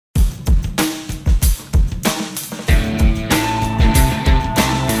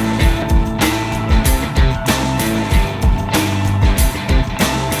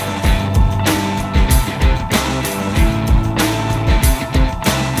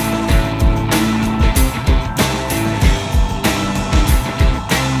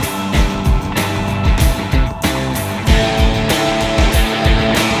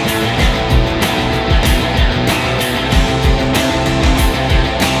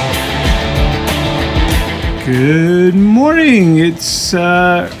Good morning. It's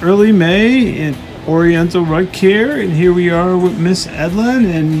early May in Oriental Rug Care, and here we are with Miss Edlin,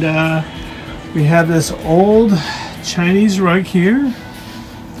 and we have this old Chinese rug here.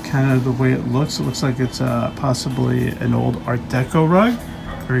 Kind of the way it looks like it's possibly an old Art Deco rug,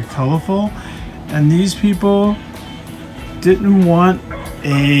 very colorful. And these people didn't want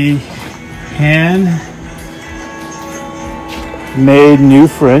a hand-made new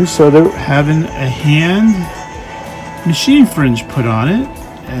fringe, so they're having a hand machine fringe put on it.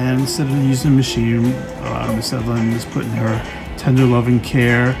 And instead of using a machine, Miss Evelyn is putting her tender loving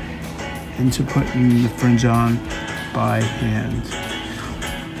care into putting the fringe on by hand.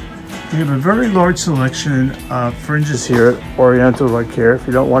 We have a very large selection of fringes here at Oriental Rug Care. If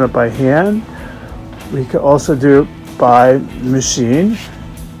you don't want it by hand, we can also do it by machine.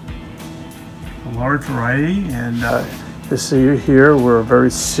 A large variety, and just so you hear, we're a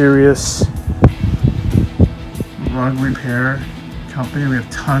very serious rug repair company. We have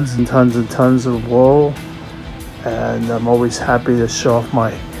tons and tons and tons of wool, and I'm always happy to show off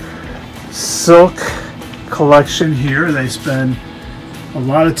my silk collection here. They spend a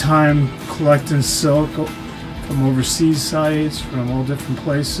lot of time collecting silk from overseas sites, from all different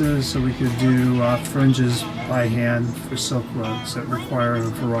places, so we could do fringes by hand for silk rugs that require a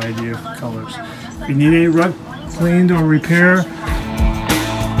variety of colors. If you need any rug cleaned or repair,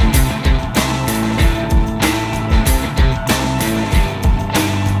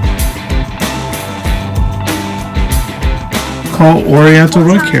 call Oriental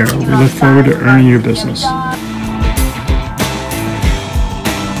Rug Care. We look forward to earning your business.